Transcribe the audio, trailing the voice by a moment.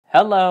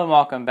Hello and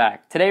welcome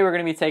back. Today we're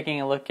going to be taking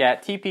a look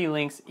at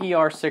TP-Link's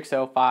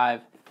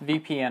ER605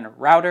 VPN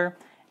router,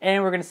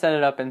 and we're going to set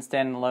it up in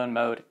standalone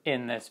mode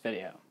in this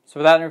video. So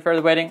without any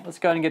further waiting, let's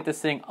go ahead and get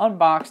this thing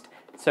unboxed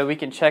so we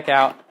can check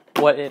out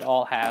what it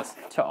all has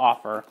to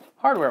offer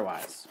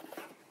hardware-wise.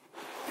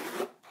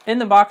 In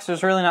the box,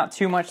 there's really not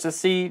too much to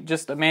see,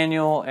 just a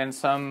manual and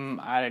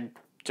some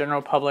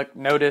general public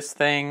notice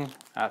thing,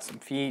 some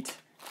feet,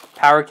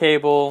 power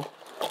cable,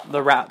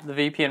 the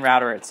VPN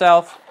router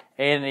itself,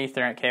 and an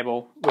Ethernet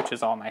cable, which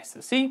is all nice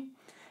to see.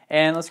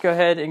 And let's go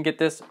ahead and get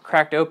this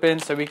cracked open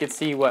so we can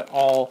see what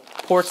all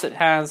ports it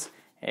has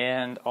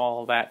and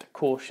all that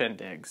cool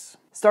shindigs.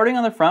 Starting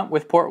on the front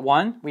with port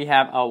 1, we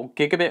have a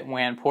gigabit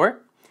WAN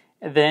port.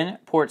 Then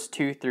ports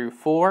 2 through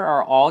 4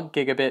 are all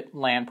gigabit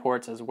LAN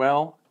ports as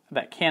well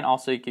that can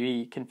also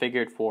be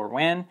configured for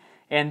WAN.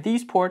 And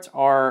these ports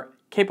are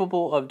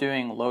capable of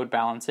doing load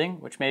balancing,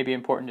 which may be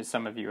important to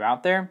some of you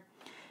out there.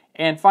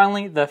 And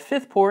finally, the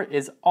fifth port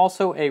is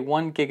also a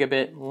 1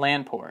 gigabit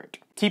LAN port.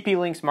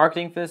 TP-Link's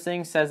marketing for this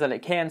thing says that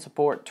it can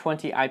support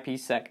 20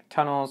 IPsec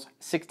tunnels,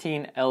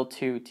 16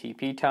 L2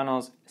 TP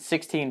tunnels,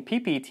 16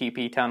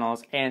 PPTP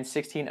tunnels, and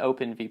 16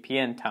 Open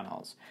VPN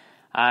tunnels.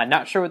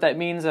 Not sure what that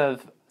means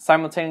of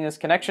simultaneous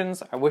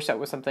connections. I wish that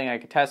was something I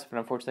could test, but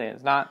unfortunately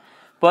it's not.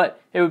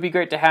 But it would be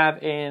great to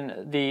have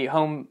in the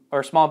home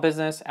or small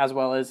business as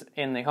well as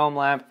in the home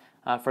lab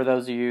for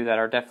those of you that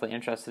are definitely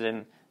interested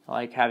in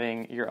like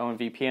having your own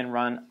VPN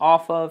run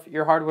off of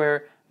your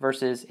hardware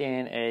versus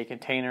in a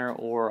container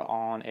or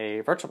on a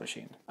virtual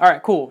machine.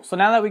 Alright, cool. So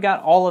now that we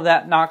got all of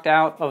that knocked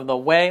out of the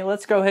way,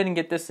 let's go ahead and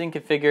get this thing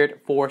configured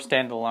for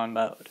standalone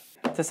mode.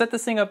 To set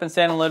this thing up in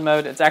standalone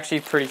mode, it's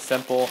actually pretty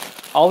simple.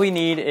 All we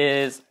need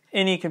is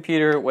any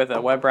computer with a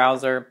web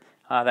browser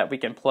that we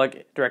can plug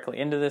directly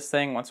into this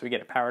thing once we get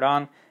it powered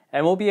on,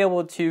 and we'll be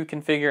able to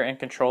configure and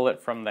control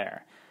it from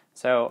there.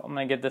 So I'm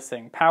going to give this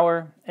thing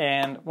power,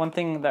 and one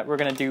thing that we're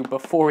going to do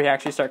before we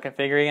actually start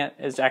configuring it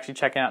is actually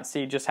check out and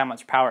see just how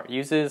much power it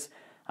uses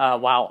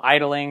while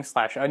idling /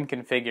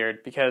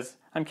 unconfigured, because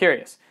I'm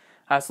curious.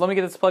 So let me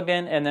get this plugged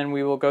in and then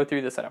we will go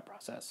through the setup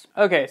process.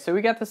 Okay, so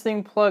we got this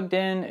thing plugged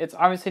in. It's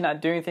obviously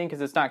not doing anything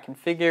because it's not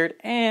configured,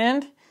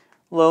 and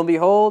lo and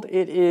behold,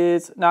 it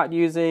is not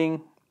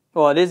using,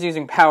 well, it is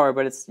using power,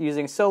 but it's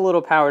using so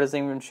little power it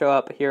doesn't even show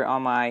up here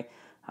on my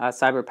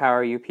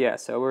CyberPower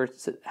UPS. So we're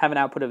have an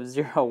output of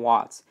 0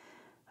 watts.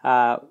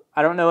 I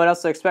don't know what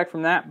else to expect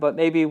from that, but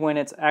maybe when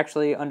it's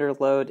actually under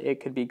load it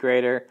could be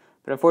greater,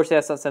 but unfortunately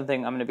that's not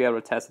something I'm going to be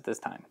able to test at this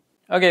time.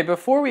 Okay,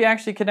 before we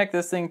actually connect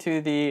this thing to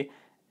the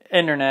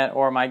internet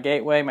or my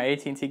gateway, my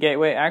AT&T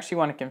gateway, I actually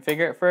want to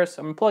configure it first.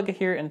 I'm going to plug it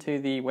here into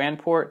the WAN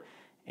port,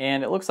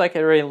 and it looks like it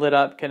already lit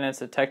up because it's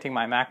detecting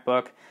my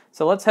MacBook.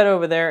 So let's head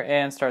over there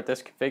and start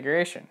this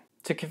configuration.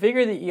 To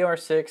configure the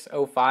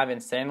ER605 in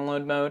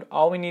standalone mode,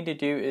 all we need to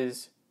do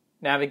is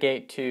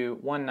navigate to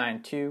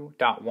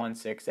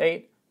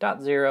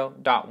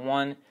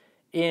 192.168.0.1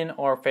 in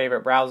our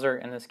favorite browser,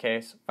 in this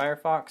case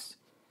Firefox,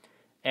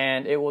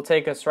 and it will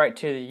take us right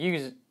to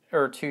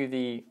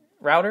the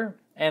router.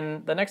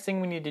 And the next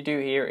thing we need to do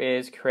here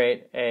is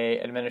create an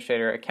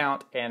administrator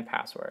account and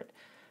password.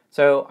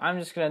 So I'm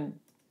just going to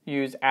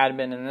use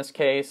admin in this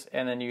case,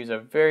 and then use a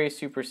very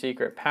super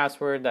secret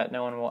password that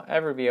no one will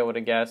ever be able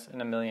to guess in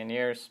a million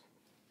years.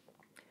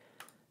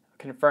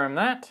 Confirm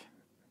that.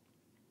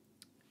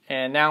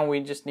 And now we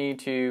just need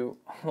to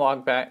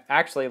log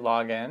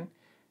in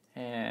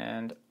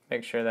and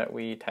make sure that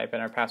we type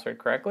in our password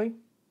correctly.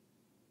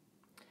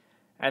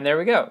 And there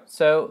we go.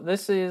 So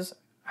this is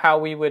how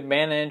we would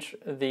manage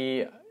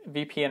the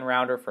VPN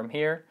router from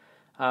here.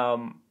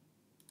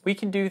 We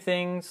can do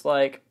things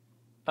like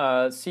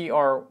set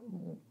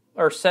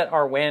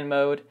our WAN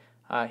mode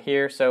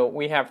here. So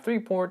we have 3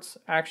 ports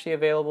actually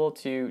available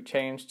to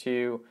change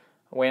to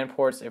WAN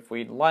ports if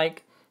we'd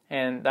like,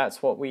 and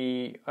that's what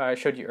we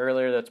showed you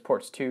earlier. That's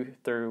ports 2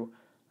 through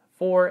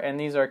 4, and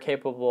these are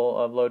capable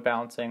of load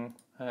balancing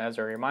as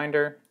a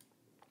reminder.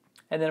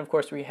 And then of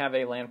course we have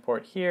a LAN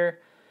port here,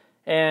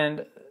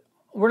 and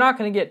we're not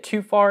going to get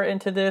too far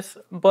into this,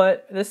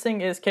 but this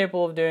thing is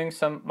capable of doing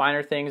some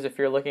minor things if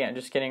you're looking at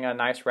just getting a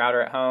nice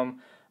router at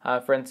home.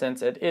 For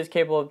instance, it is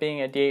capable of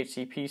being a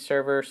DHCP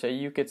server, so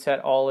you could set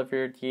all of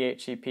your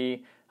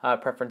DHCP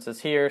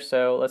preferences here.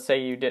 So let's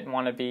say you didn't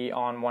want to be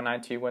on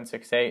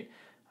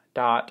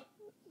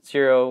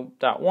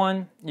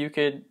 192.168.0.1, you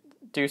could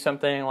do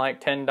something like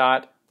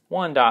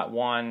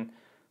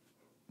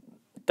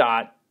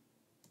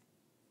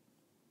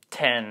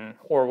 10.1.10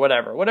 or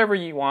whatever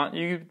you want.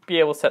 You'd be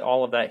able to set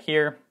all of that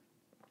here.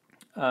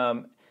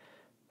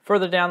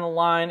 Further down the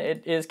line,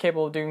 it is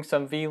capable of doing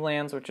some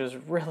VLANs, which is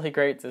really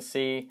great to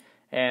see,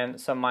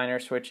 and some minor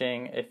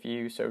switching if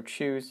you so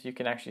choose. You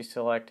can actually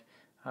select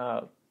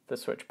the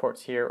switch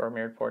ports here, or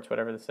mirrored ports,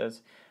 whatever this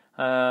is.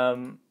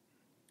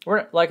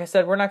 Like I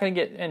said, we're not going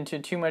to get into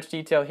too much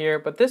detail here,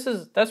 but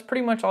that's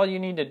pretty much all you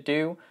need to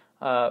do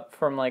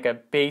from like a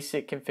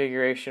basic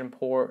configuration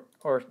port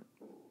or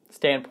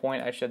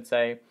standpoint, I should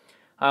say.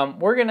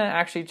 We're going to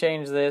actually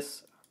change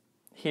this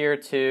here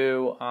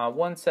to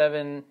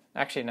 17,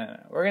 actually no,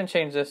 we're going to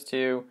change this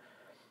to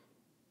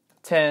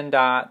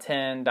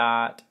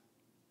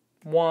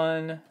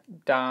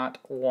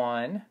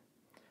 10.10.1.1.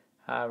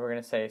 We're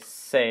going to say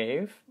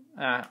save.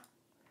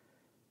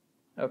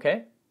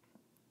 Okay.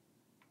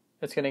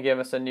 It's going to give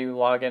us a new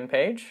login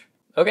page.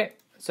 Okay,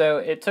 so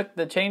it took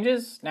the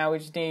changes. Now we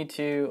just need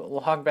to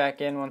log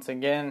back in once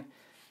again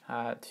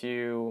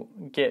to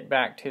get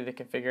back to the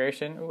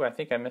configuration. Ooh, I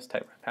think I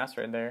mistyped my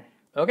password there.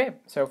 Okay,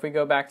 so if we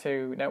go back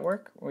to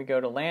network, we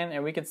go to LAN,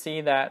 and we can see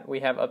that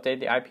we have updated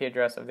the IP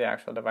address of the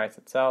actual device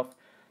itself.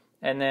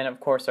 And then, of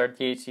course, our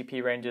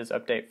DHCP ranges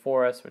update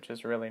for us, which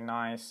is really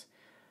nice.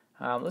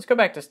 Let's go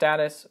back to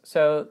status.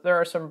 So there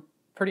are some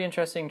pretty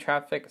interesting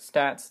traffic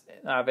stats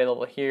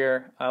available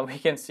here. We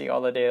can see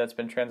all the data that's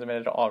been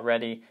transmitted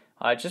already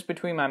just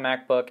between my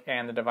MacBook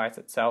and the device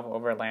itself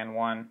over LAN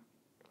 1,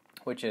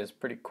 which is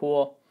pretty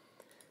cool.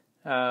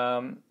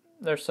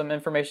 There's some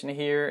information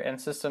here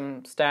and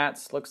system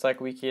stats. Looks like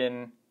we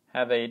can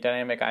have a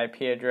dynamic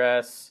IP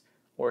address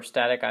or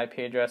static IP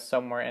address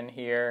somewhere in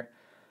here.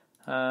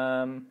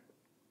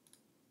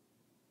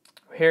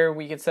 Here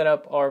we can set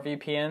up our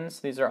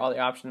VPNs. These are all the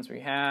options we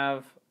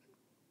have.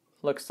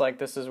 Looks like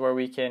this is where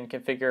we can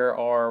configure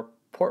our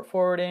port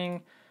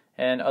forwarding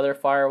and other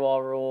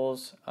firewall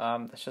rules.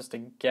 That's just a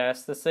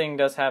guess. This thing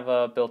does have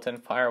a built-in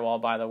firewall,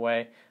 by the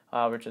way,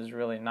 which is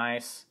really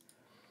nice.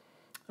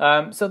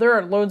 So there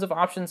are loads of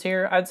options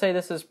here. I'd say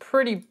this is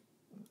pretty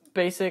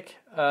basic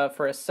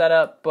for a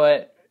setup,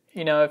 but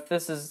you know, if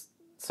this is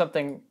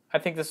something, I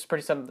think this is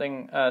pretty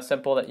something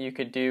simple that you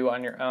could do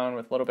on your own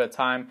with a little bit of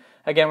time.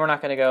 Again, we're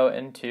not going to go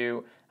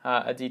into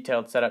a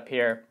detailed setup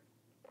here,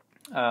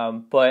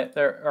 but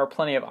there are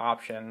plenty of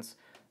options.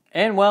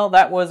 And well,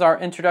 that was our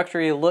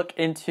introductory look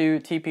into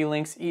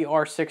TP-Link's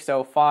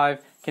ER605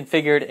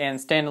 configured in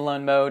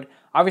standalone mode.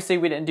 Obviously,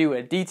 we didn't do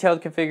a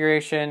detailed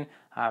configuration.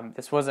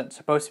 This wasn't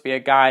supposed to be a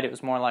guide. It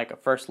was more like a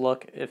first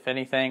look, if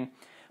anything.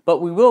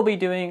 But we will be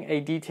doing a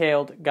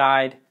detailed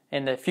guide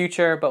in the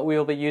future, but we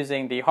will be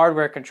using the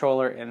hardware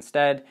controller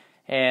instead.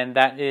 And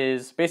that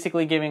is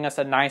basically giving us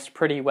a nice,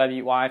 pretty web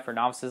UI for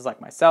novices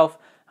like myself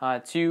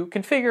to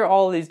configure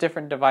all of these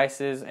different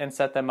devices and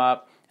set them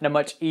up in a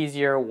much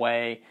easier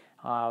way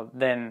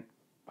than,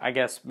 I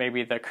guess,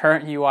 maybe the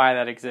current UI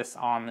that exists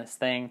on this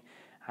thing.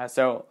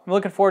 So I'm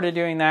looking forward to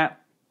doing that.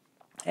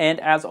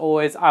 And as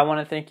always, I want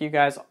to thank you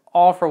guys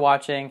all for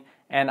watching,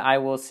 and I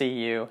will see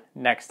you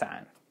next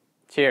time.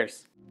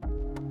 Cheers.